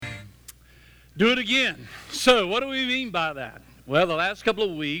Do it again. So what do we mean by that? Well, the last couple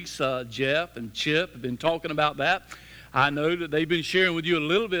of weeks, Jeff and Chip have been talking about that. I know that they've been sharing with you a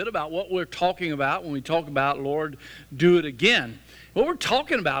little bit about what we're talking about when we talk about, Lord, do it again. What we're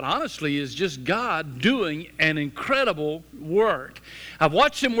talking about, honestly, is just God doing an incredible work. I've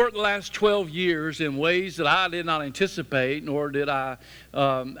watched Him work the last 12 years in ways that I did not anticipate, nor did I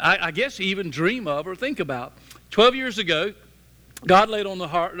guess, even dream of or think about. 12 years ago, God laid on my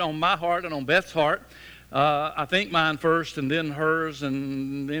heart and on Beth's heart, I think mine first and then hers,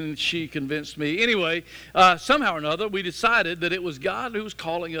 and then she convinced me. Anyway, somehow or another, we decided that it was God who was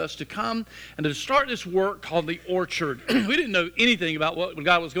calling us to come and to start this work called The Orchard. We didn't know anything about what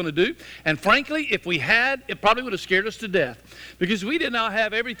God was going to do. And frankly, if we had, it probably would have scared us to death because we did not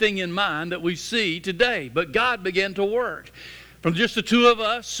have everything in mind that we see today. But God began to work. From just the two of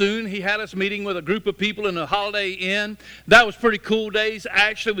us, soon He had us meeting with a group of people in a Holiday Inn. That was pretty cool days.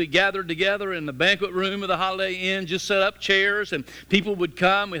 Actually, we gathered together in the banquet room of the Holiday Inn, just set up chairs, and people would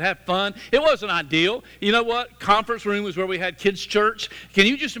come. We'd have fun. It wasn't ideal. You know what? Conference room was where we had kids' church. Can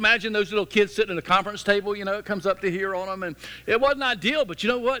you just imagine those little kids sitting at a conference table? You know, it comes up to here on them, and it wasn't ideal. But you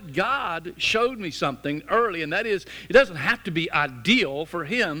know what? God showed me something early, and that is it doesn't have to be ideal for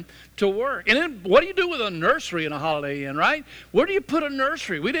Him to work. And then what do you do with a nursery in a Holiday Inn, right? Where do you put a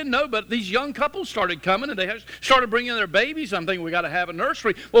nursery? We didn't know, but these young couples started coming, and they started bringing their babies. I'm thinking we got to have a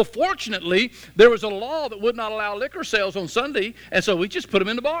nursery. Well, fortunately, there was a law that would not allow liquor sales on Sunday, and so we just put them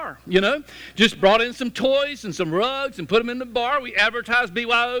in the bar, you know. Just brought in some toys and some rugs and put them in the bar. We advertised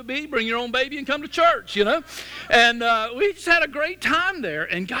BYOB, bring your own baby and come to church, you know. And we just had a great time there,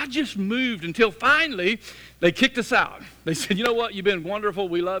 and God just moved until finally they kicked us out. They said, you know what, you've been wonderful,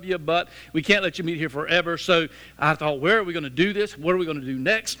 we love you, but we can't let you meet here forever. So I thought, where are we going to do this? What are we going to do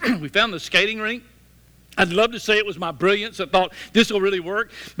next? We found the skating rink. I'd love to say it was my brilliance. I thought this will really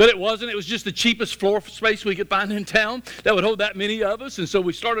work, but it wasn't. It was just the cheapest floor space we could find in town that would hold that many of us. And so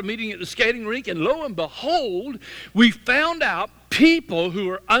we started meeting at the skating rink, and lo and behold, we found out people who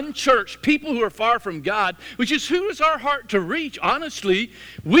are unchurched, people who are far from God, which is who is our heart to reach. Honestly,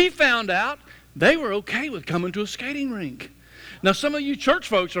 we found out they were okay with coming to a skating rink. Now, some of you church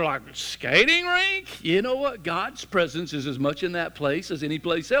folks are like, skating rink? You know what? God's presence is as much in that place as any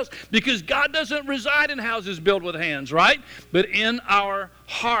place else because God doesn't reside in houses built with hands, right? But in our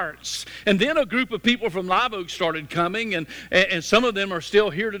hearts. And then a group of people from Live Oak started coming, and some of them are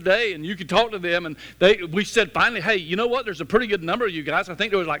still here today, and you could talk to them, and we said finally, hey, you know what? There's a pretty good number of you guys. I think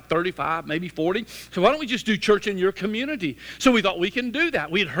there was like 35, maybe 40. So why don't we just do church in your community? So we thought we can do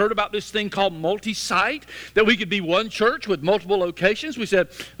that. We had heard about this thing called multi-site, that we could be one church with multiple locations. We said,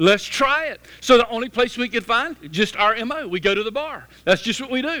 let's try it. So the only place we could find, just our MO. We go to the bar. That's just what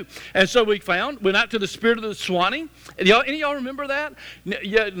we do. And so went out to the Spirit of the Swanee. And any of y'all remember that?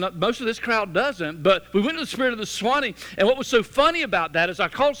 Yeah, most of this crowd doesn't, but we went to the Spirit of the Swanee, and what was so funny about that is I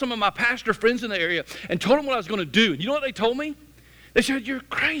called some of my pastor friends in the area and told them what I was going to do. And you know what they told me? They said, you're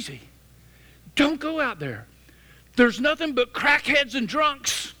crazy. Don't go out there. There's nothing but crackheads and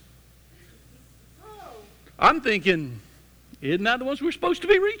drunks. I'm thinking, isn't that the ones we're supposed to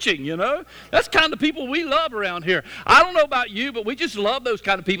be reaching, you know? That's kind of people we love around here. I don't know about you, but we just love those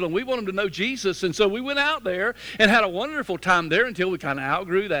kind of people, and we want them to know Jesus. And so we went out there and had a wonderful time there until we kind of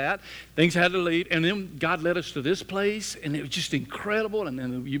outgrew that. Things had to lead, and then God led us to this place, and it was just incredible, and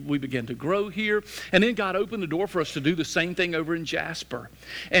then we began to grow here. And then God opened the door for us to do the same thing over in Jasper.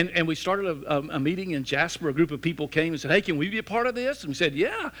 And we started a meeting in Jasper. A group of people came and said, hey, can we be a part of this? And we said,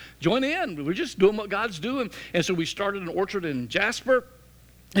 yeah, join in. We're just doing what God's doing. And so we started an orchard in Jasper.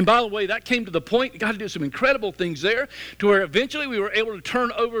 And by the way, that came to the point, God did some incredible things there, to where eventually we were able to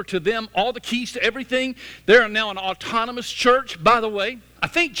turn over to them all the keys to everything. They're now an autonomous church. By the way, I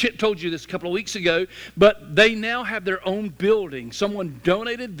think Chip told you this a couple of weeks ago, but they now have their own building. Someone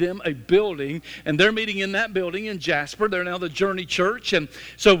donated them a building, and they're meeting in that building in Jasper. They're now the Journey Church, and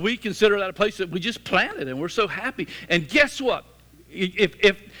so we consider that a place that we just planted, and we're so happy. And guess what?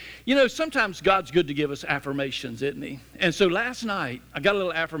 If you know, sometimes God's good to give us affirmations, isn't He? And so last night, I got a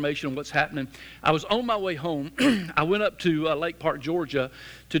little affirmation on what's happening. I was on my way home. I went up to Lake Park, Georgia,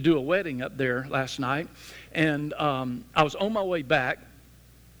 to do a wedding up there last night, and I was on my way back.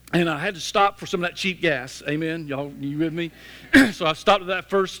 And I had to stop for some of that cheap gas. Amen? Y'all, you with me? So I stopped at that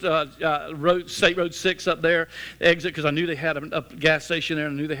first State Road 6 up there, exit, because I knew they had a gas station there,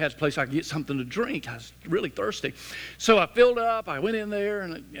 and I knew they had a place I could get something to drink. I was really thirsty. So I filled up. I went in there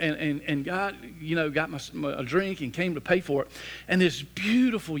and got a drink and came to pay for it. And this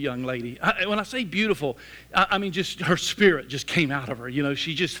beautiful young lady, when I say beautiful, I mean just her spirit just came out of her. You know,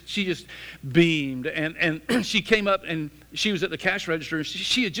 she just beamed. And she came up and she was at the cash register, and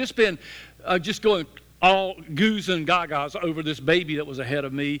she had just been just going all goos and gagas over this baby that was ahead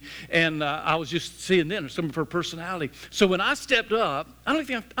of me, and I was just seeing then some of her personality. So when I stepped up, I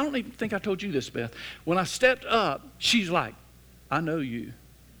don't even think I told you this, Beth. When I stepped up, she's like, "I know you."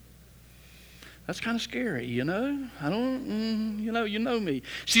 That's kind of scary, you know. I don't, you know me.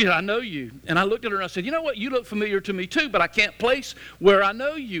 She said, "I know you." And I looked at her and I said, "You know what? You look familiar to me too, but I can't place where I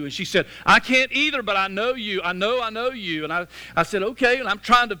know you." And she said, "I can't either, but I know you. I know you." And I said, "Okay." And I'm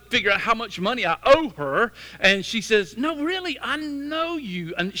trying to figure out how much money I owe her. And she says, "No, really, I know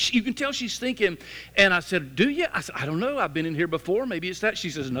you." And you can tell she's thinking. And I said, "Do you?" I said, "I don't know. I've been in here before. Maybe it's that."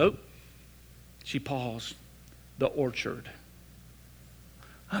 She says, "Nope." She paused. "The orchard."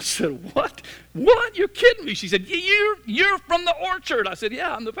 I said, "What? What? You're kidding me." She said, "You're from the orchard." I said,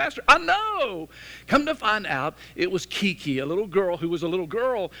 "Yeah, I'm the pastor." "I know." Come to find out, it was Kiki, a little girl who was a little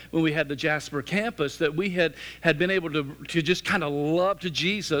girl when we had the Jasper campus that we had been able to just kind of love to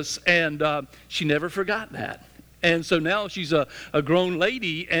Jesus, and she never forgot that. And so now she's a grown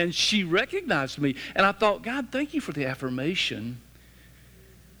lady, and she recognized me. And I thought, God, thank you for the affirmation.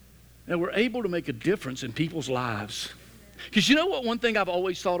 And we're able to make a difference in people's lives. Because you know what, one thing I've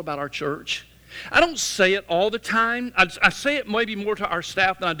always thought about our church? I don't say it all the time. I say it maybe more to our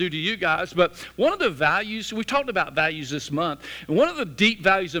staff than I do to you guys. But one of the values, we talked about values this month, and one of the deep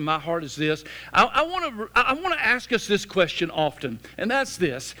values in my heart is this. I want to ask us this question often, and that's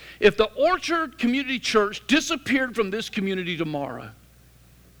this. If the Orchard Community Church disappeared from this community tomorrow,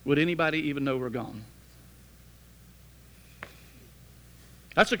 would anybody even know we're gone?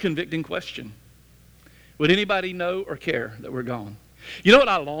 That's a convicting question. Would anybody know or care that we're gone? You know what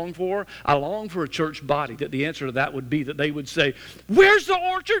I long for? I long for a church body that the answer to that would be that they would say, "Where's the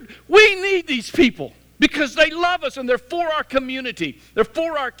orchard? We need these people because they love us and they're for our community. They're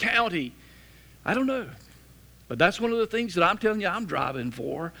for our county." I don't know. But that's one of the things that I'm telling you I'm driving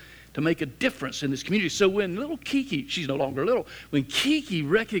for, to make a difference in this community. So when little Kiki, she's no longer little, when Kiki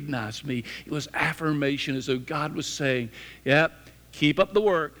recognized me, it was affirmation as though God was saying, "Yep, keep up the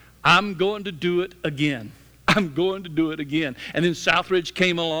work. I'm going to do it again. I'm going to do it again." And then Southridge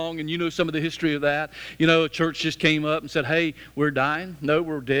came along, and you know some of the history of that. You know, a church just came up and said, "Hey, we're dying. No,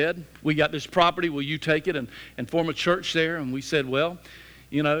 we're dead. We got this property. Will you take it and form a church there?" And we said, "Well,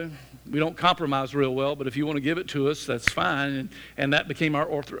 you know, we don't compromise real well, but if you want to give it to us, that's fine." And that became our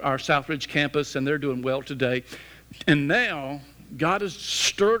Southridge campus, and they're doing well today. And now God has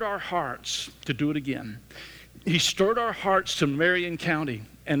stirred our hearts to do it again. He stirred our hearts to Marion County.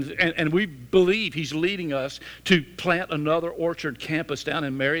 And we believe He's leading us to plant another Orchard campus down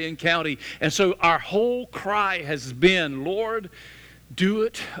in Marion County. And so our whole cry has been, "Lord, do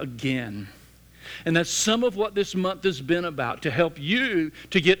it again." And that's some of what this month has been about, to help you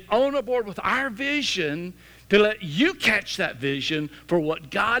to get on board with our vision, to let you catch that vision for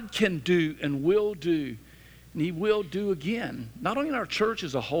what God can do and will do. And He will do again, not only in our church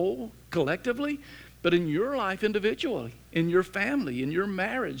as a whole, collectively, but in your life individually, in your family, in your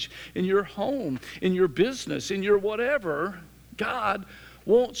marriage, in your home, in your business, in your whatever. God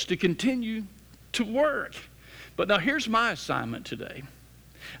wants to continue to work. But now here's my assignment today.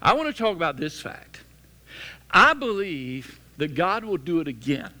 I want to talk about this fact. I believe that God will do it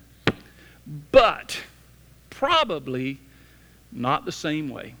again, but probably not the same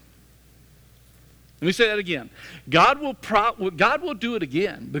way. Let me say that again. God will do it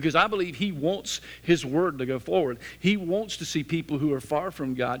again because I believe He wants His word to go forward. He wants to see people who are far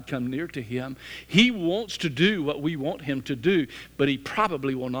from God come near to Him. He wants to do what we want Him to do, but He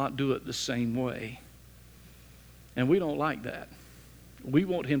probably will not do it the same way. And we don't like that. We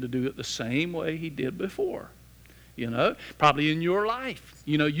want Him to do it the same way He did before. You know, probably in your life.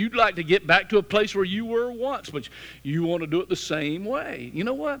 You know, you'd like to get back to a place where you were once, but you want to do it the same way. You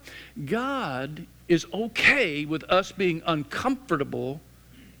know what? God is okay with us being uncomfortable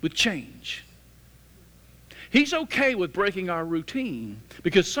with change. He's okay with breaking our routine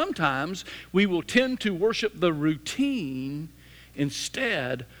because sometimes we will tend to worship the routine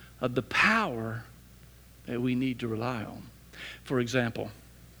instead of the power that we need to rely on. For example,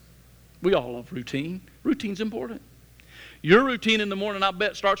 we all love routine. Routine's important. Your routine in the morning, I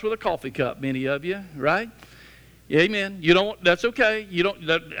bet, starts with a coffee cup, many of you, right? Amen. You don't, that's okay. You don't,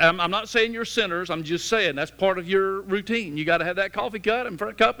 I'm not saying you're sinners. I'm just saying that's part of your routine. You got to have that coffee cup,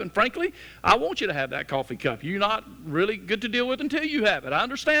 and frankly, I want you to have that coffee cup. You're not really good to deal with until you have it. I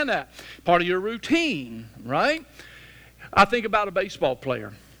understand that. Part of your routine, right? I think about a baseball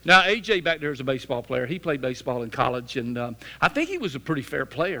player. Now, A.J. back there is a baseball player. He played baseball in college, and I think he was a pretty fair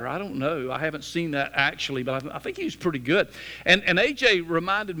player. I don't know. I haven't seen that actually, but I think he was pretty good. And A.J.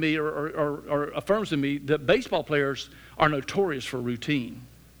 reminded me or affirms to me that baseball players are notorious for routine,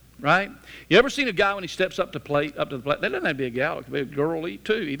 right? You ever seen a guy when he steps up to the plate? That doesn't have to be a gal. It could be a girl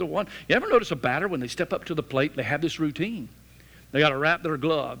too, either one. You ever notice a batter when they step up to the plate, they have this routine? They got to wrap their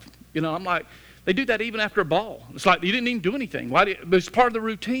glove. You know, I'm like, they do that even after a ball. It's like you didn't even do anything. But it's part of the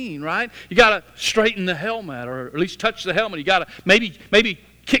routine, right? You got to straighten the helmet, or at least touch the helmet. You got to maybe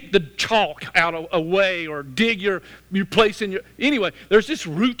kick the chalk out away, or dig your place in your. Anyway, there's this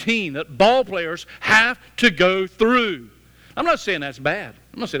routine that ball players have to go through. I'm not saying that's bad.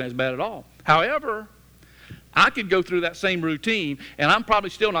 I'm not saying that's bad at all. However, I could go through that same routine, and I'm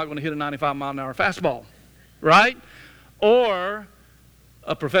probably still not going to hit a 95-mile-an-hour fastball, right? Or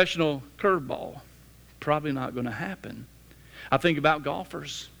a professional curveball. Probably not going to happen. I think about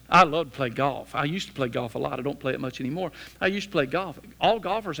golfers. I love to play golf. I used to play golf a lot. I don't play it much anymore. I used to play golf. All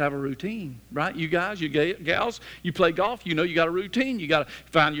golfers have a routine, right? You guys, you gals, you play golf, you know you got a routine. You got to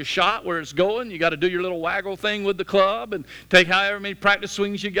find your shot where it's going. You got to do your little waggle thing with the club and take however many practice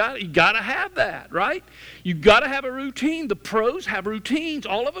swings you got. You got to have that, right? You got to have a routine. The pros have routines.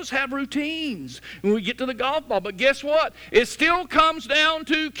 All of us have routines when we get to the golf ball. But guess what? It still comes down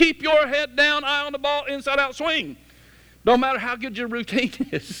to keep your head down, eye on the ball, inside out swing. No matter how good your routine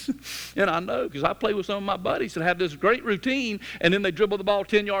is. And I know, because I play with some of my buddies that have this great routine, and then they dribble the ball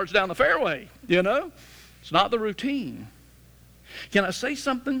 10 yards down the fairway, you know? It's not the routine. Can I say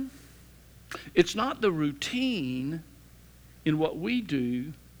something? It's not the routine in what we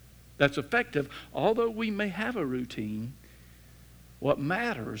do that's effective. Although we may have a routine, what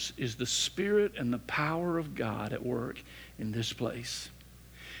matters is the Spirit and the power of God at work in this place.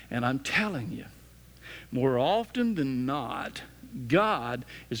 And I'm telling you, more often than not, God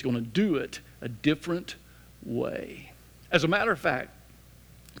is going to do it a different way. As a matter of fact,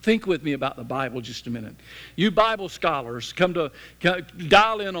 think with me about the Bible just a minute. You Bible scholars,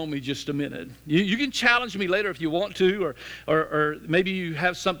 dial in on me just a minute. You can challenge me later if you want to, or maybe you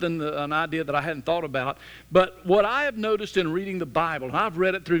have something, an idea that I hadn't thought about. But what I have noticed in reading the Bible, and I've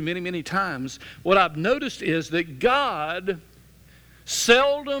read it through many, many times, what I've noticed is that God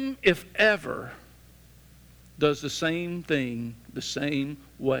seldom, if ever, does the same thing the same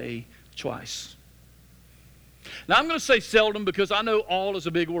way twice. Now, I'm going to say seldom because I know all is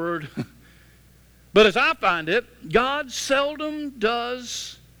a big word. But as I find it, God seldom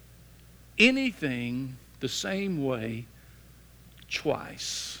does anything the same way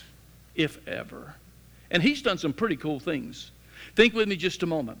twice, if ever. And He's done some pretty cool things. Think with me just a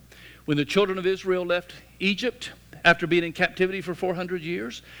moment. When the children of Israel left Egypt after being in captivity for 400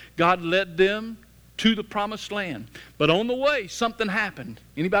 years, God led them to the promised land. But on the way, something happened.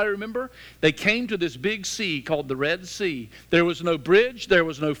 Anybody remember? They came to this big sea called the Red Sea. There was no bridge. There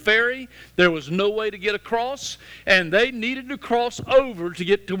was no ferry. There was no way to get across. And they needed to cross over to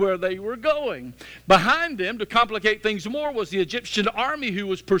get to where they were going. Behind them, to complicate things more, was the Egyptian army who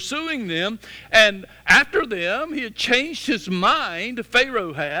was pursuing them. And after them, he had changed his mind.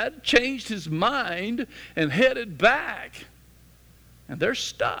 Pharaoh had changed his mind and headed back. And they're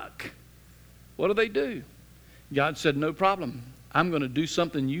stuck. What do? God said, no problem. I'm going to do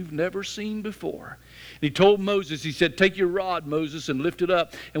something you've never seen before. And He told Moses, He said, take your rod, Moses, and lift it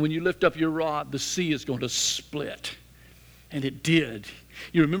up. And when you lift up your rod, the sea is going to split. And it did.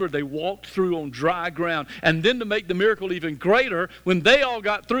 You remember they walked through on dry ground. And then to make the miracle even greater, when they all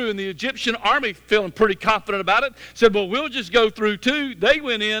got through and the Egyptian army, feeling pretty confident about it, said, well, we'll just go through too. They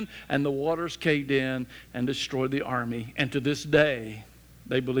went in and the waters caved in and destroyed the army. And to this day,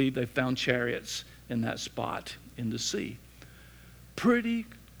 they believe they found chariots in that spot in the sea. Pretty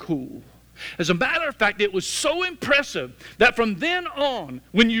cool. As a matter of fact, it was so impressive that from then on,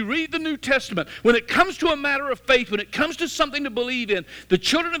 when you read the New Testament, when it comes to a matter of faith, when it comes to something to believe in, the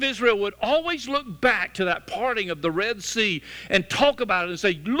children of Israel would always look back to that parting of the Red Sea and talk about it and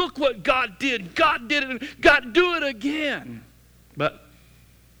say, look what God did. God did it. God, do it again. But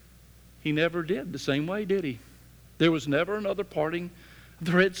He never did the same way, did He? There was never another parting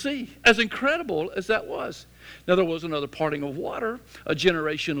the Red Sea, as incredible as that was. Now, there was another parting of water. A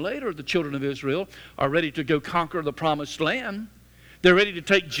generation later, the children of Israel are ready to go conquer the promised land. They're ready to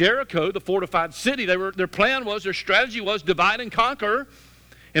take Jericho, the fortified city. Their plan was, their strategy was divide and conquer.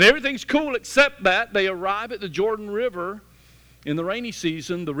 And everything's cool except that they arrive at the Jordan River in the rainy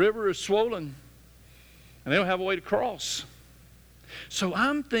season. The river is swollen, and they don't have a way to cross. So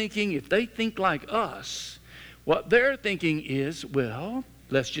I'm thinking, if they think like us, what they're thinking is, well,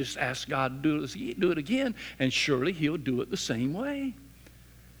 let's just ask God to do it again, and surely He'll do it the same way.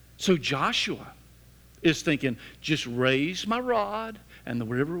 So Joshua is thinking, just raise my rod and the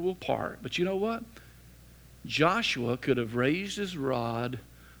river will part. But you know what? Joshua could have raised his rod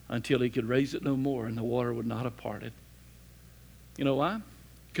until he could raise it no more and the water would not have parted. You know why?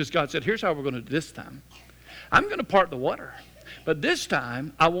 Because God said, here's how we're going to do this time. I'm going to part the water. But this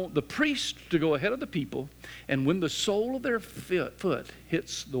time, I want the priest to go ahead of the people, and when the sole of their foot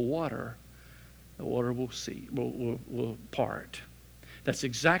hits the water will part. That's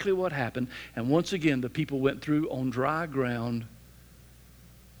exactly what happened. And once again, the people went through on dry ground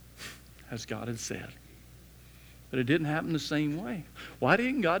as God had said. But it didn't happen the same way. Why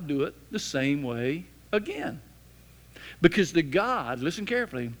didn't God do it the same way again? Because the God, listen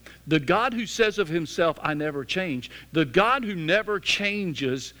carefully, the God who says of himself, I never change, the God who never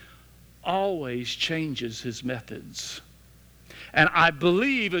changes always changes his methods. And I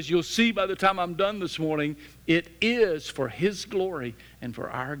believe, as you'll see by the time I'm done this morning, it is for his glory and for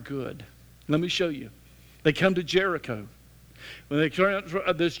our good. Let me show you. They come to Jericho. When they turn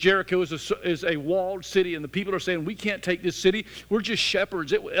out, this Jericho is a walled city, and the people are saying, we can't take this city. We're just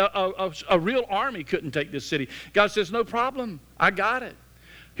shepherds. A real army couldn't take this city. God says, no problem. I got it.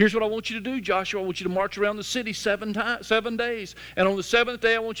 Here's what I want you to do, Joshua. I want you to march around the city 7 days. And on the 7th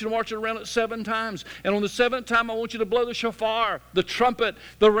day, I want you to march around it 7 times. And on the 7th time, I want you to blow the shofar, the trumpet,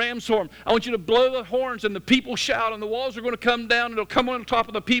 the ram's horn. I want you to blow the horns, and the people shout, and the walls are going to come down, and it'll come on top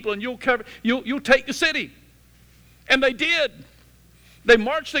of the people, and you'll take the city. And they did. They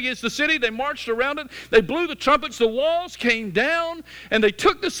marched against the city. They marched around it. They blew the trumpets. The walls came down, and they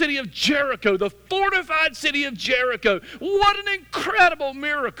took the city of Jericho, the fortified city of Jericho. What an incredible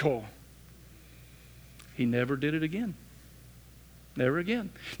miracle. He never did it again. Never again.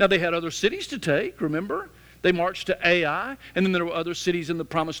 Now, they had other cities to take, remember? They marched to Ai, and then there were other cities in the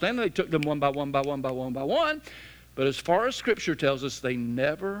Promised Land, and they took them one by one by one by one by one. But as far as Scripture tells us, he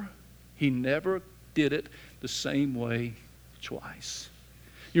never did it the same way twice.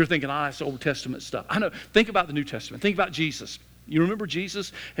 You're thinking, that's Old Testament stuff. I know. Think about the New Testament. Think about Jesus. You remember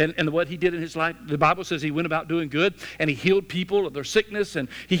Jesus and what he did in his life? The Bible says he went about doing good, and he healed people of their sickness, and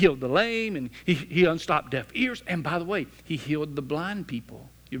he healed the lame, and he unstopped deaf ears. And by the way, he healed the blind people.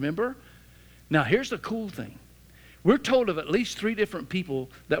 You remember? Now, here's the cool thing. We're told of at least 3 different people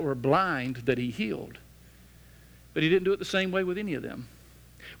that were blind that he healed. But he didn't do it the same way with any of them.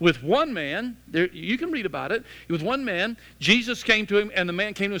 With one man, you can read about it. With one man, Jesus came to him, and the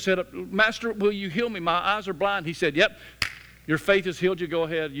man came to him and said, Master, will you heal me? My eyes are blind. He said, yep, your faith has healed you. Go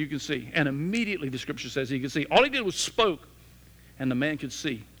ahead, you can see. And immediately the Scripture says he could see. All he did was spoke, and the man could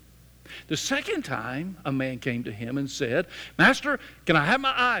see. The second time, a man came to him and said, Master, can I have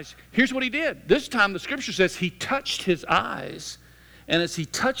my eyes? Here's what he did. This time the Scripture says he touched his eyes. And as he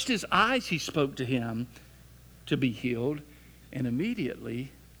touched his eyes, he spoke to him to be healed. And immediately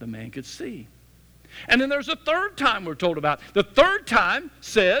the man could see. And then there's a third time we're told about. The third time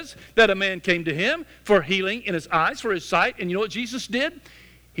says that a man came to him for healing in his eyes, for his sight. And you know what Jesus did?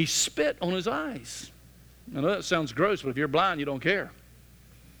 He spit on his eyes. I know that sounds gross, but if you're blind, you don't care.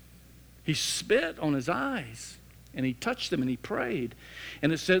 He spit on his eyes, and he touched them, and he prayed.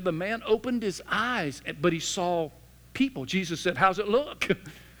 And it said the man opened his eyes, but he saw people. Jesus said, how's it look?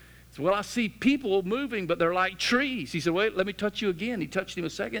 So, well, I see people moving, but they're like trees. He said, wait, let me touch you again. He touched him a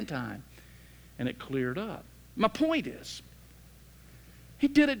second time, and it cleared up. My point is, he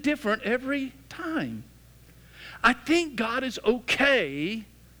did it different every time. I think God is okay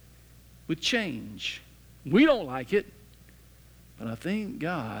with change. We don't like it, but I think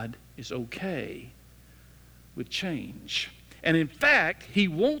God is okay with change. And in fact, he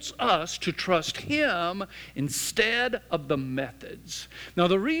wants us to trust him instead of the methods. Now,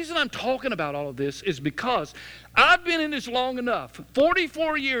 the reason I'm talking about all of this is because I've been in this long enough.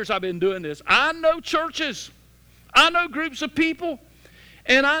 44 years I've been doing this. I know churches. I know groups of people.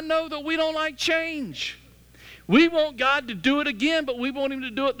 And I know that we don't like change. We want God to do it again, but we want him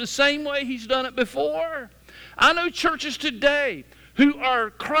to do it the same way he's done it before. I know churches today who are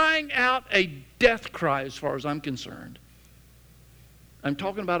crying out a death cry as far as I'm concerned. I'm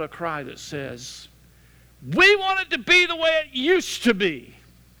talking about a cry that says, we want it to be the way it used to be.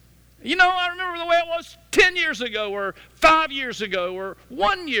 You know, I remember the way it was 10 years ago or 5 years ago or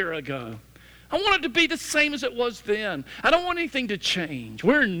 1 year ago. I want it to be the same as it was then. I don't want anything to change.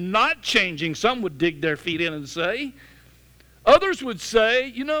 We're not changing, some would dig their feet in and say. Others would say,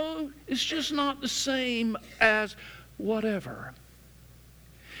 you know, it's just not the same as whatever.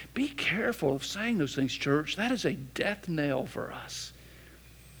 Be careful of saying those things, church. That is a death knell for us.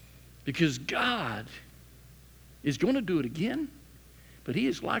 Because God is going to do it again, but he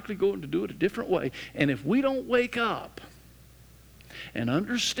is likely going to do it a different way. And if we don't wake up, and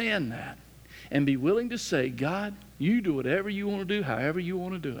understand that and be willing to say, God, you do whatever you want to do, however you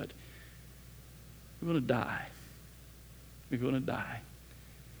want to do it, we're going to die. We're going to die.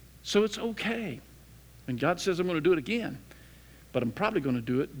 So it's okay. And God says I'm going to do it again, but I'm probably going to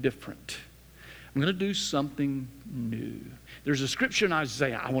do it different. I'm going to do something new. There's a scripture in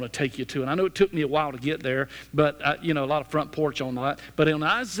Isaiah I want to take you to, and I know it took me a while to get there, but, a lot of front porch on that. But in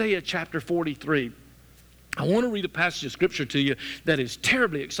Isaiah chapter 43, I want to read a passage of scripture to you that is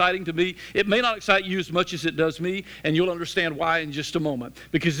terribly exciting to me. It may not excite you as much as it does me, and you'll understand why in just a moment.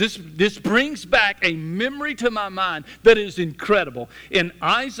 Because this brings back a memory to my mind that is incredible. In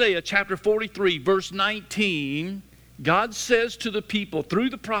Isaiah chapter 43, verse 19, God says to the people through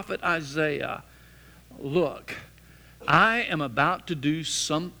the prophet Isaiah, look, I am about to do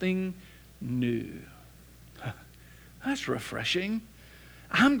something new. That's refreshing.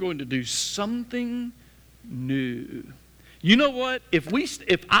 I'm going to do something new. You know what? If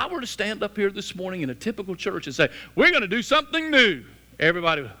I were to stand up here this morning in a typical church and say, we're going to do something new,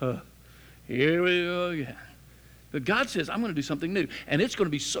 everybody would, here we go again. But God says, I'm going to do something new. And it's going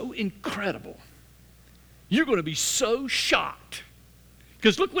to be so incredible. You're going to be so shocked.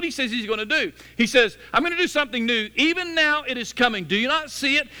 Because look what he says he's going to do. He says, I'm going to do something new. Even now it is coming. Do you not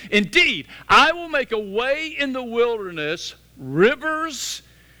see it? Indeed, I will make a way in the wilderness, rivers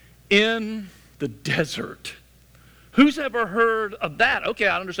in the desert. Who's ever heard of that? Okay,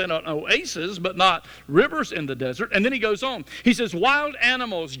 I understand an oasis, but not rivers in the desert. And then he goes on. He says, wild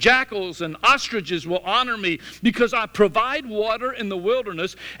animals, jackals, and ostriches will honor me because I provide water in the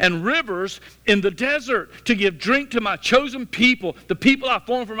wilderness and rivers in the desert to give drink to my chosen people. The people I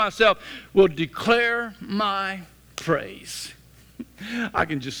formed for myself will declare my praise. I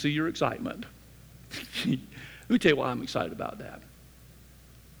can just see your excitement. Let me tell you why I'm excited about that.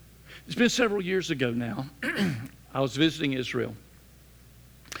 It's been several years ago now. I was visiting Israel.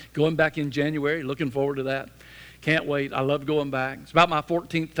 Going back in January, looking forward to that. Can't wait. I love going back. It's about my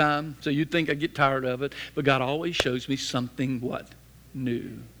 14th time, so you'd think I'd get tired of it. But God always shows me something, what?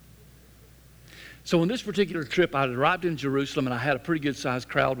 New. So on this particular trip, I arrived in Jerusalem, and I had a pretty good-sized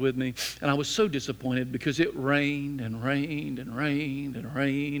crowd with me. And I was so disappointed because it rained and rained and rained and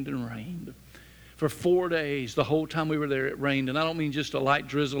rained and rained. For 4 days, the whole time we were there, it rained. And I don't mean just a light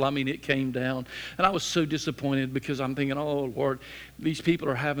drizzle. I mean, it came down. And I was so disappointed because I'm thinking, oh, Lord, these people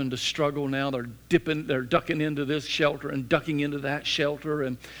are having to struggle now. They're ducking into this shelter and ducking into that shelter.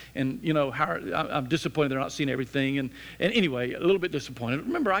 And I'm disappointed they're not seeing everything. And anyway, a little bit disappointed.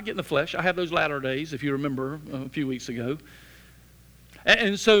 Remember, I get in the flesh. I have those latter days, if you remember, a few weeks ago.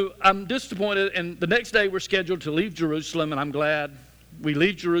 And so I'm disappointed. And the next day, we're scheduled to leave Jerusalem, and I'm glad. We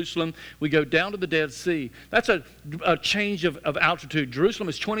leave Jerusalem, we go down to the Dead Sea. That's a change of altitude. Jerusalem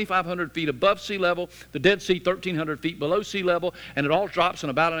is 2,500 feet above sea level, the Dead Sea 1,300 feet below sea level, and it all drops in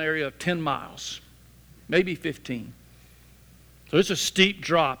about an area of 10 miles, maybe 15. So it's a steep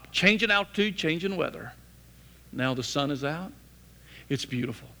drop, change in altitude, change in weather. Now the sun is out. It's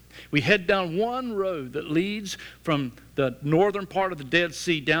beautiful. We head down one road that leads from the northern part of the Dead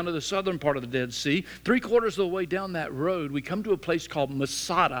Sea down to the southern part of the Dead Sea. 3/4 of the way down that road, we come to a place called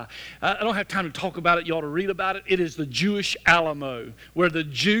Masada. I don't have time to talk about it. You ought to read about it. It is the Jewish Alamo, where the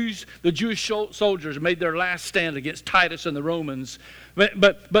Jewish soldiers made their last stand against Titus and the Romans.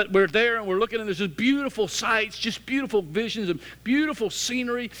 But we're there and we're looking, and there's just beautiful sights, just beautiful visions and beautiful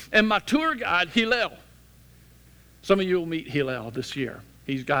scenery. And my tour guide, Hillel. Some of you will meet Hillel this year.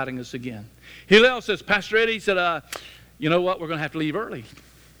 He's guiding us again. Hillel says, Pastor Eddie, he said, you know what? We're going to have to leave early.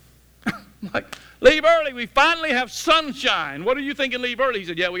 I'm like, leave early? We finally have sunshine. What are you thinking, leave early? He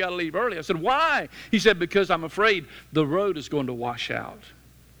said, yeah, we got to leave early. I said, why? He said, because I'm afraid the road is going to wash out.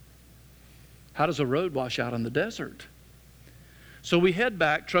 How does a road wash out in the desert? So we head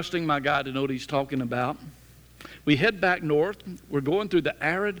back, trusting my guide to know what he's talking about. We head back north. We're going through the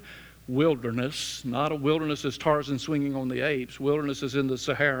arid wilderness, not a wilderness as Tarzan swinging on the apes. Wilderness is in the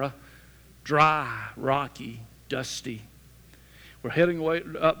Sahara, dry, rocky, dusty. We're heading way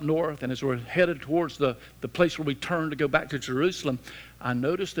up north, and as we're headed towards the place where we turn to go back to Jerusalem, I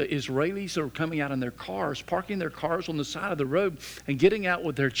noticed the Israelis are coming out in their cars, parking their cars on the side of the road and getting out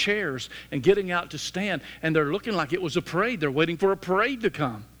with their chairs and getting out to stand, and they're looking like it was a parade. They're waiting for a parade to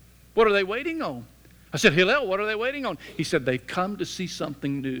come. What are they waiting on? I said, Hillel, what are they waiting on? He said, they've come to see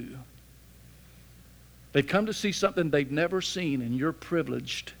something new. They've come to see something they've never seen, and you're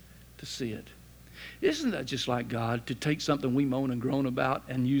privileged to see it. Isn't that just like God, to take something we moan and groan about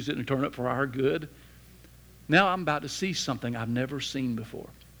and use it and turn it for our good? Now I'm about to see something I've never seen before.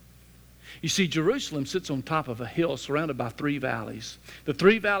 You see, Jerusalem sits on top of a hill surrounded by three valleys. The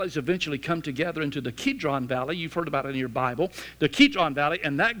three valleys eventually come together into the Kidron Valley. You've heard about it in your Bible. The Kidron Valley,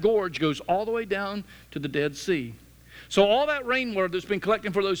 and that gorge goes all the way down to the Dead Sea. So all that rainwater that's been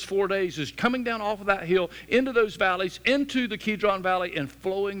collecting for those 4 days is coming down off of that hill into those valleys, into the Kidron Valley, and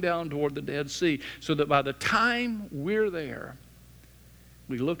flowing down toward the Dead Sea. So that by the time we're there,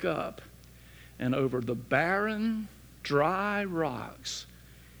 we look up, and over the barren, dry rocks,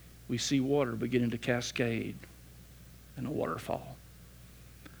 we see water beginning to cascade in a waterfall.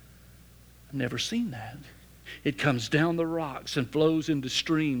 I've never seen that. It comes down the rocks and flows into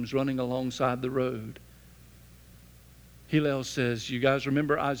streams running alongside the road. Hillel says, you guys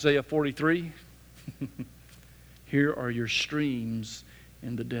remember Isaiah 43? Here are your streams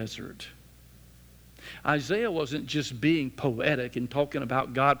in the desert. Isaiah wasn't just being poetic and talking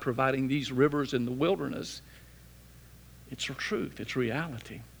about God providing these rivers in the wilderness. It's truth. It's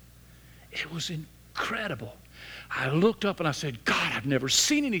reality. It was incredible. I looked up and I said, God, I've never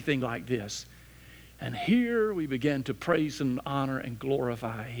seen anything like this. And here we began to praise and honor and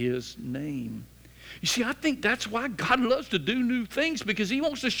glorify His name. You see, I think that's why God loves to do new things, because He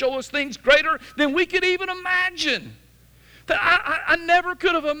wants to show us things greater than we could even imagine. I never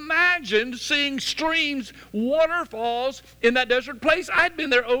could have imagined seeing streams, waterfalls in that desert place. I'd been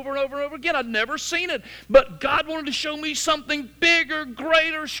there over and over and over again. I'd never seen it. But God wanted to show me something bigger,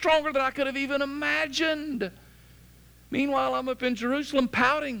 greater, stronger than I could have even imagined. Meanwhile, I'm up in Jerusalem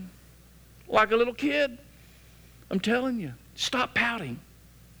pouting like a little kid. I'm telling you, stop pouting.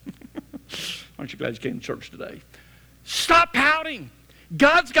 Aren't you glad you came to church today? Stop pouting.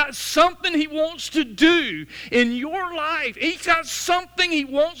 God's got something He wants to do in your life. He's got something He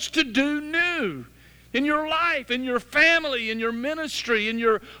wants to do new in your life, in your family, in your ministry, in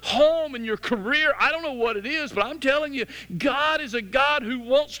your home, in your career. I don't know what it is, but I'm telling you, God is a God who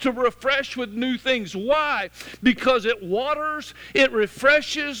wants to refresh with new things. Why? Because it waters, it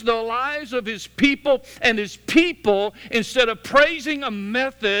refreshes the lives of His people, and His people, instead of praising a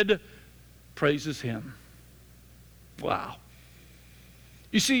method, praises Him. Wow.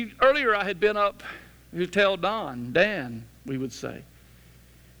 You see, earlier I had been up to tell Dan, we would say.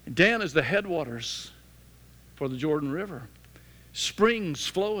 Dan is the headwaters for the Jordan River. Springs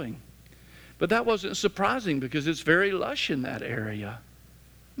flowing. But that wasn't surprising, because it's very lush in that area.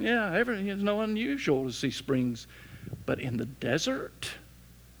 Yeah, it's no unusual to see springs. But in the desert,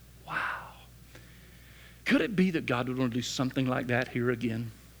 wow. Could it be that God would want to do something like that here again?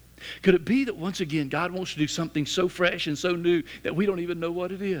 Could it be that once again God wants to do something so fresh and so new that we don't even know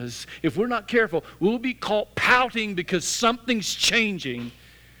what it is? If we're not careful, we'll be caught pouting because something's changing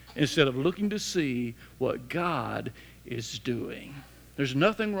instead of looking to see what God is doing. There's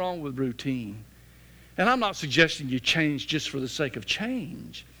nothing wrong with routine. And I'm not suggesting you change just for the sake of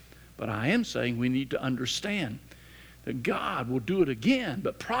change, but I am saying we need to understand that God will do it again,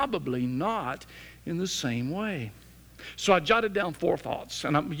 but probably not in the same way. So I jotted down 4 thoughts,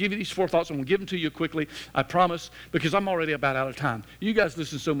 and I'm going to give you these 4 thoughts. I'm going to give them to you quickly, I promise, because I'm already about out of time. You guys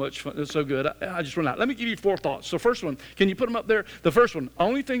listen so much, it's so good. I just run out. Let me give you 4 thoughts. So first one, can you put them up there? The first one,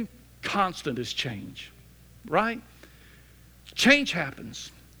 only thing constant is change, right? Change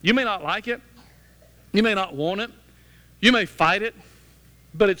happens. You may not like it. You may not want it. You may fight it,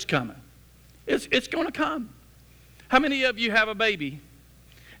 but it's coming. It's going to come. How many of you have a baby, and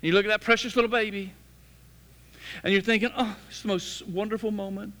you look at that precious little baby, and you're thinking, oh, it's the most wonderful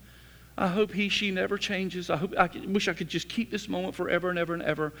moment. I hope she never changes. I wish I could just keep this moment forever and ever and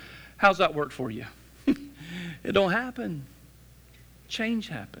ever. How's that work for you? It don't happen. Change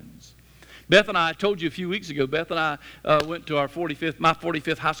happens. Beth and I told you a few weeks ago, Beth and I went to my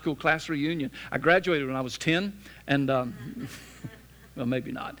 45th high school class reunion. I graduated when I was 10, and well,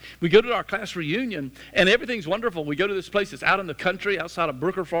 maybe not. We go to our class reunion, and everything's wonderful. We go to this place that's out in the country, outside of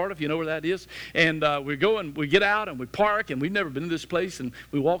Brooker, Florida, if you know where that is. And we go and we get out and we park, and we've never been to this place. And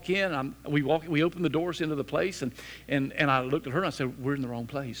we walk in, and we open the doors into the place, and I looked at her and I said, "We're in the wrong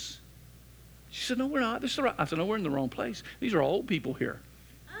place." She said, "No, we're not. This is the right." I said, "No, we're in the wrong place. These are old people here."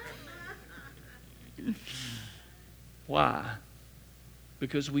 Why?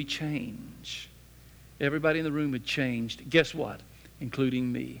 Because we change. Everybody in the room had changed. Guess what?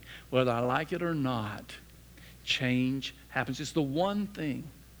 Including me. Whether I like it or not, change happens. It's the one thing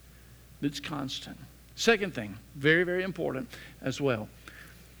that's constant. Second thing, very, very important as well.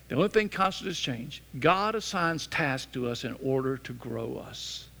 The only thing constant is change. God assigns tasks to us in order to grow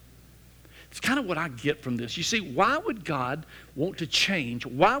us. It's kind of what I get from this. You see, why would God want to change?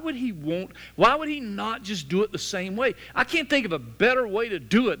 Why would he not just do it the same way? I can't think of a better way to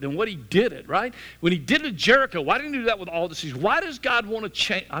do it than what he did it, right? When he did it at Jericho, why didn't he do that with all the cities? Why does God want to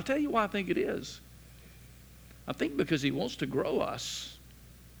change? I'll tell you why I think it is. I think because he wants to grow us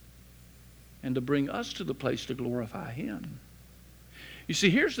and to bring us to the place to glorify him. You see,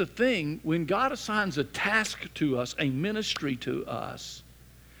 here's the thing. When God assigns a task to us, a ministry to us,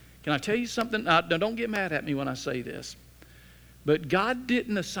 can I tell you something? Now, don't get mad at me when I say this. But God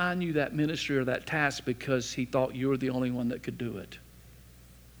didn't assign you that ministry or that task because he thought you were the only one that could do it.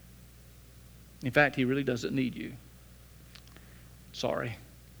 In fact, he really doesn't need you. Sorry.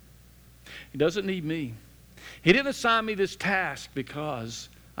 He doesn't need me. He didn't assign me this task because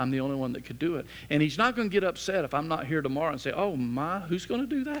I'm the only one that could do it. And he's not going to get upset if I'm not here tomorrow and say, oh my, who's going to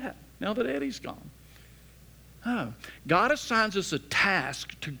do that now that Eddie's gone? Oh, God assigns us a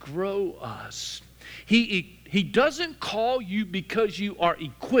task to grow us. He doesn't call you because you are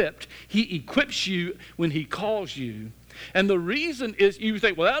equipped. He equips you when he calls you. And the reason is, you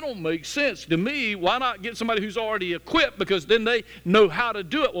think, well, that don't make sense to me. Why not get somebody who's already equipped, because then they know how to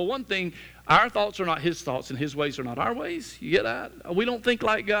do it? Well, one thing, our thoughts are not his thoughts and his ways are not our ways. You get that? We don't think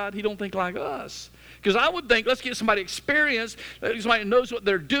like God. He don't think like us. Because I would think, let's get somebody experienced, somebody who knows what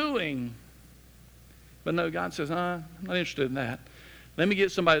they're doing. But no, God says, I'm not interested in that. Let me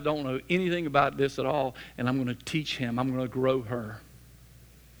get somebody that don't know anything about this at all, and I'm going to teach him. I'm going to grow her.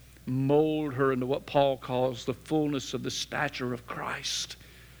 Mold her into what Paul calls the fullness of the stature of Christ,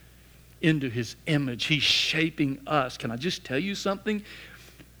 into his image. He's shaping us. Can I just tell you something?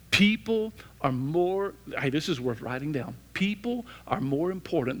 People are more, hey, this is worth writing down. People are more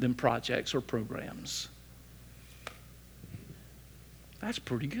important than projects or programs. That's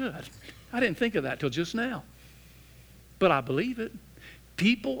pretty good. I didn't think of that till just now. But I believe it.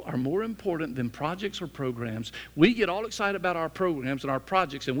 People are more important than projects or programs. We get all excited about our programs and our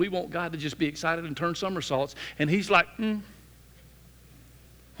projects, and we want God to just be excited and turn somersaults. And he's like,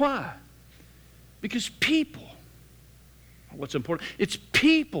 Why? Because people are what's important. It's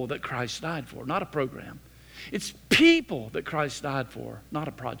people that Christ died for, not a program. It's people that Christ died for, not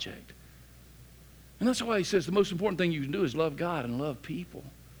a project. And that's why he says the most important thing you can do is love God and love people.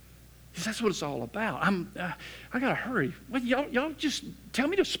 Because that's what it's all about. I got to hurry. Well, y'all just tell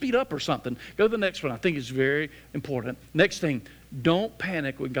me to speed up or something. Go to the next one. I think it's very important. Next thing, don't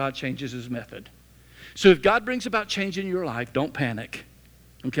panic when God changes his method. So if God brings about change in your life, don't panic.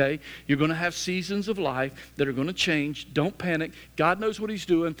 Okay? You're going to have seasons of life that are going to change. Don't panic. God knows what he's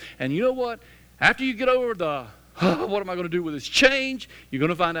doing. And you know what? After you get over the, what am I going to do with this change? You're going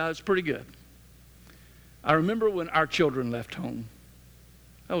to find out it's pretty good. I remember when our children left home.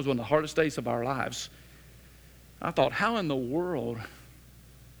 That was one of the hardest days of our lives. I thought, how in the world?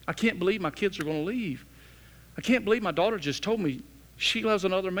 I can't believe my kids are going to leave. I can't believe my daughter just told me she loves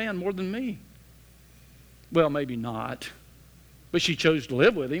another man more than me. Well, maybe not. But she chose to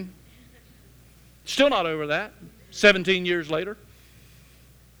live with him. Still not over that, 17 years later.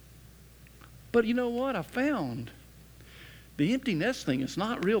 But you know what? I found the empty nest thing is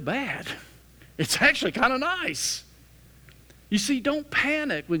not real bad. It's actually kind of nice. You see, don't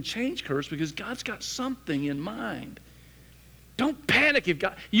panic when change occurs because God's got something in mind. Don't panic if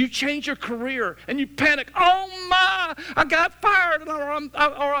you change your career and you panic. Oh my, I got fired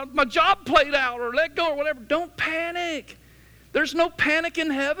or my job played out or let go or whatever. Don't panic. There's no panic in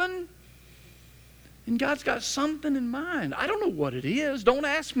heaven. And God's got something in mind. I don't know what it is. Don't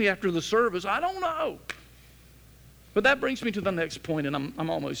ask me after the service. I don't know. But that brings me to the next point, and I'm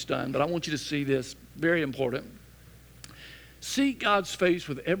almost done. But I want you to see this. Very important. Seek God's face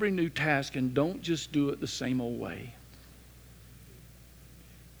with every new task and don't just do it the same old way.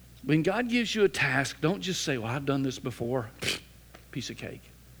 When God gives you a task, don't just say, well, I've done this before. Piece of cake.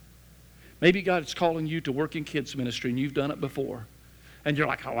 Maybe God's calling you to work in kids ministry and you've done it before. And you're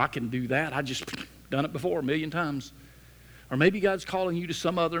like, oh, I can do that. I just done it before 1,000,000 times. Or maybe God's calling you to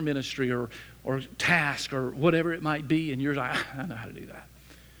some other ministry or task or whatever it might be. And you're like, I know how to do that.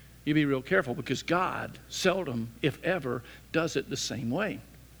 You be real careful because God seldom, if ever, does it the same way.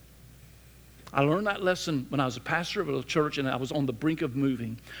 I learned that lesson when I was a pastor of a church and I was on the brink of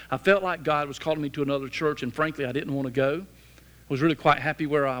moving. I felt like God was calling me to another church, and frankly, I didn't want to go. I was really quite happy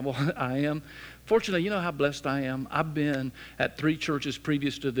where I am. Fortunately, you know how blessed I am. I've been at 3 churches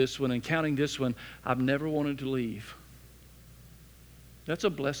previous to this one, and counting this one, I've never wanted to leave. That's a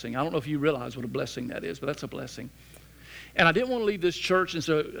blessing. I don't know if you realize what a blessing that is, but that's a blessing. And I didn't want to leave this church,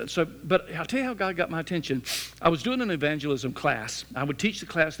 but I'll tell you how God got my attention. I was doing an evangelism class. I would teach the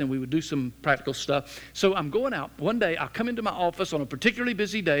class, then we would do some practical stuff. So I'm going out. One day, I come into my office on a particularly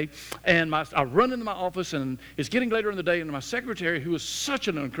busy day, and I run into my office, and it's getting later in the day, and my secretary, who was such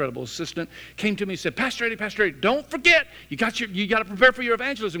an incredible assistant, came to me and said, Pastor Eddie, don't forget, you got to prepare for your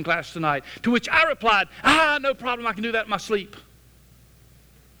evangelism class tonight. To which I replied, no problem, I can do that in my sleep.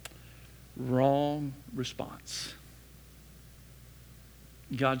 Wrong response.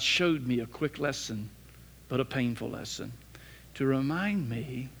 God showed me a quick lesson, but a painful lesson, to remind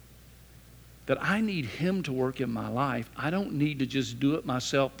me that I need Him to work in my life. I don't need to just do it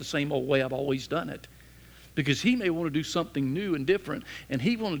myself the same old way I've always done it. Because He may want to do something new and different, and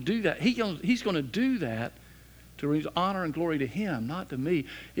He want to do that. He's going to do that to bring honor and glory to Him, not to me.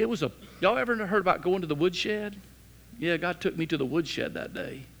 Y'all ever heard about going to the woodshed? Yeah, God took me to the woodshed that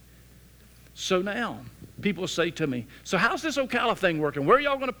day. So now, people say to me, so how's this Ocala thing working? Where are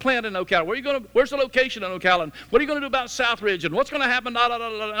y'all going to plant in Ocala? Where's the location in Ocala? And what are you going to do about Southridge? And what's going to happen?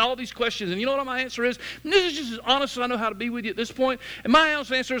 And all these questions. And you know what my answer is? And this is just as honest as I know how to be with you at this point. And my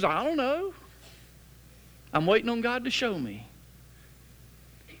answer is, I don't know. I'm waiting on God to show me.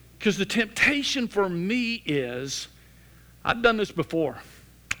 Because the temptation for me is, I've done this before.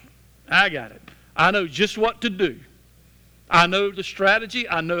 I got it. I know just what to do. I know the strategy.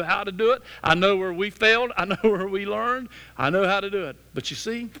 I know how to do it. I know where we failed. I know where we learned. I know how to do it. But you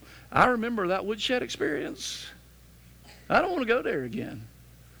see, I remember that woodshed experience. I don't want to go there again.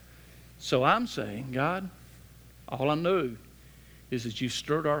 So I'm saying, God, all I know is that you've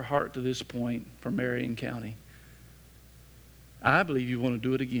stirred our heart to this point for Marion County. I believe you want to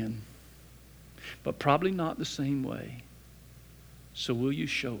do it again, but probably not the same way. So will you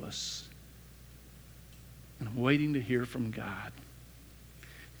show us? And I'm waiting to hear from God.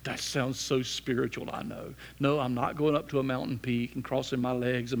 That sounds so spiritual, I know. No, I'm not going up to a mountain peak and crossing my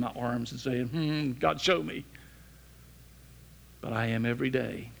legs and my arms and saying, God, show me. But I am every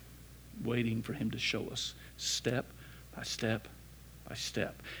day waiting for Him to show us step by step by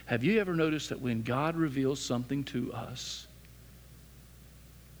step. Have you ever noticed that when God reveals something to us,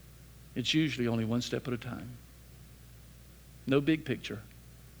 it's usually only one step at a time? No big picture.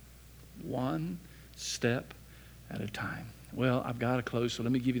 One step at a time. Well, I've got to close, so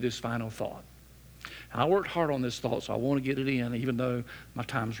let me give you this final thought. I worked hard on this thought, so I want to get it in, even though my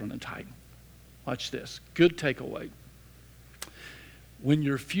time's running tight. Watch this. Good takeaway. When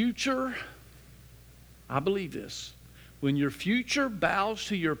your future, I believe this, when your future bows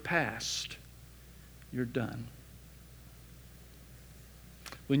to your past, you're done.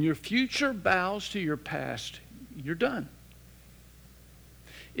 When your future bows to your past, you're done.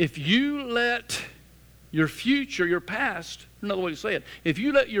 If you let your future, your past, another way to say it, if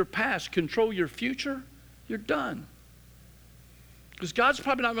you let your past control your future, you're done. Because God's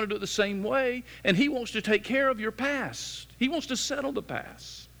probably not going to do it the same way, and He wants to take care of your past. He wants to settle the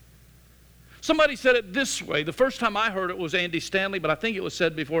past. Somebody said it this way. The first time I heard it was Andy Stanley, but I think it was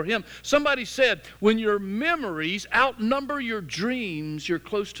said before him. Somebody said, when your memories outnumber your dreams, you're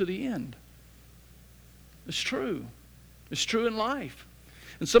close to the end. It's true. It's true in life.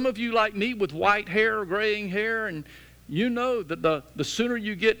 And some of you like me with white hair or graying hair, and you know that the sooner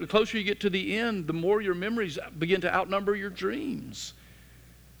you get, the closer you get to the end, the more your memories begin to outnumber your dreams.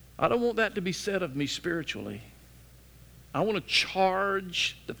 I don't want that to be said of me spiritually. I want to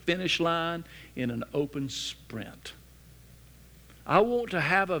charge the finish line in an open sprint. I want to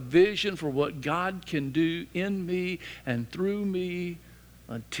have a vision for what God can do in me and through me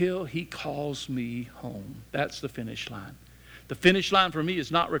until He calls me home. That's the finish line. The finish line for me is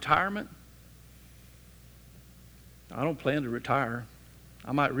not retirement. I don't plan to retire.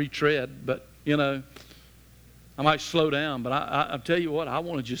 I might retread, but, I might slow down. But I'll tell you what, I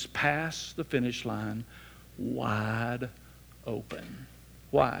want to just pass the finish line wide open.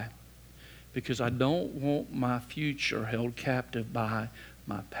 Why? Because I don't want my future held captive by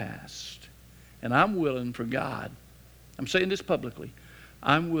my past. And I'm willing for God, I'm saying this publicly,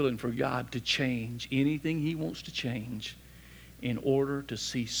 I'm willing for God to change anything He wants to change in order to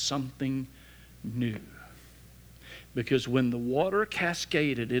see something new. Because when the water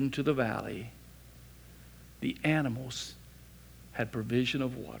cascaded into the valley, the animals had provision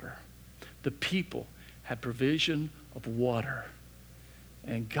of water. The people had provision of water.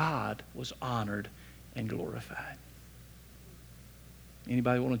 And God was honored and glorified.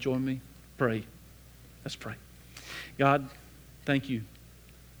 Anybody want to join me? Pray. Let's pray. God, thank you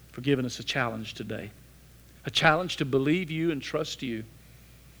for giving us a challenge today. A challenge to believe you and trust you.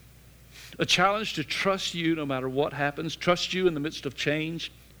 A challenge to trust you no matter what happens. Trust you in the midst of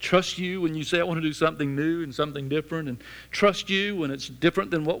change. Trust you when you say, I want to do something new and something different. And trust you when it's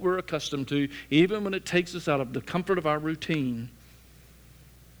different than what we're accustomed to, even when it takes us out of the comfort of our routine.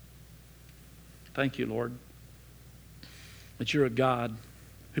 Thank you, Lord, that you're a God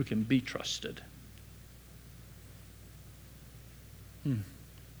who can be trusted. Now,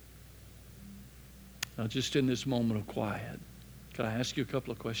 just in this moment of quiet, can I ask you a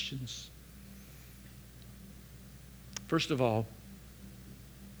couple of questions? First of all,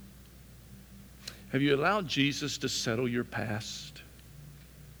 have you allowed Jesus to settle your past?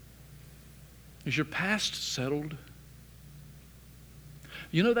 Is your past settled?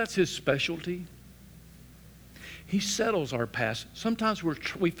 You know that's his specialty. He settles our past. Sometimes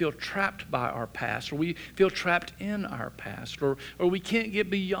we feel trapped by our past, or we feel trapped in our past, or we can't get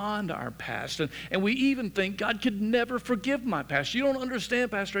beyond our past. And we even think God could never forgive my past. You don't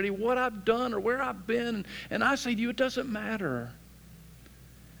understand, Pastor Eddie, what I've done or where I've been. And I say to you, it doesn't matter.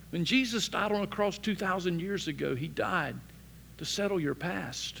 When Jesus died on a cross 2,000 years ago, he died to settle your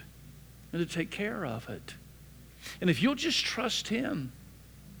past and to take care of it. And if you'll just trust him,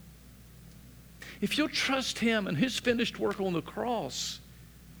 if you'll trust him and his finished work on the cross,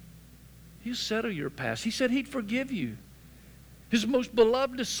 he'll settle your past. He said he'd forgive you. His most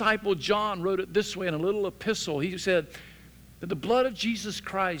beloved disciple, John, wrote it this way in a little epistle. He said that the blood of Jesus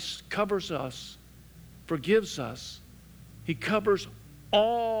Christ covers us, forgives us. He covers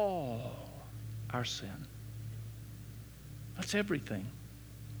all our sin. That's everything.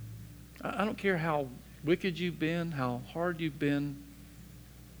 I don't care how wicked you've been, how hard you've been,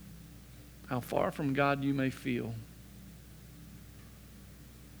 how far from God you may feel.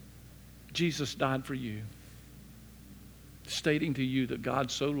 Jesus died for you, stating to you that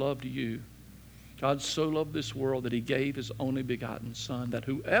God so loved you, God so loved this world that he gave his only begotten Son, that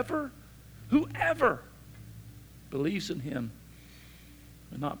whoever believes in him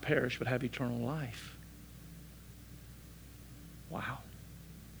will not perish but have eternal life. Wow.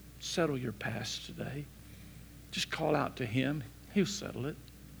 Settle your past today. Just call out to him. He'll settle it.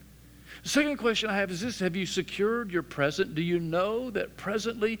 The second question I have is this: have you secured your present? Do you know that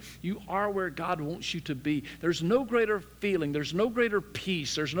presently you are where God wants you to be? There's no greater feeling, there's no greater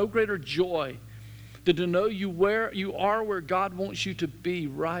peace, there's no greater joy than to know you are where God wants you to be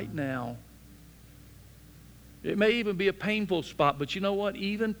right now. It may even be a painful spot, but you know what?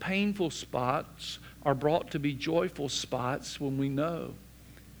 Even painful spots are brought to be joyful spots when we know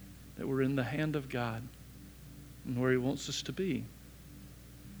that we're in the hand of God and where he wants us to be.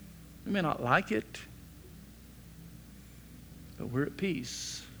 We may not like it, but we're at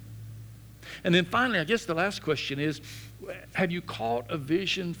peace. And then finally, I guess the last question is, have you caught a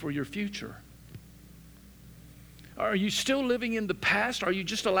vision for your future? Are you still living in the past? Are you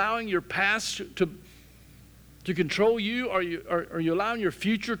just allowing your past to control you? Are you allowing your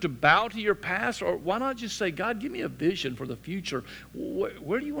future to bow to your past? Or why not just say, God, give me a vision for the future.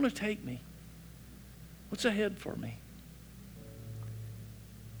 Where do you want to take me? What's ahead for me?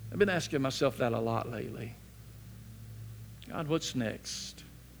 I've been asking myself that a lot lately. God, what's next?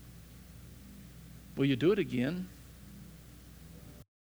 Will you do it again?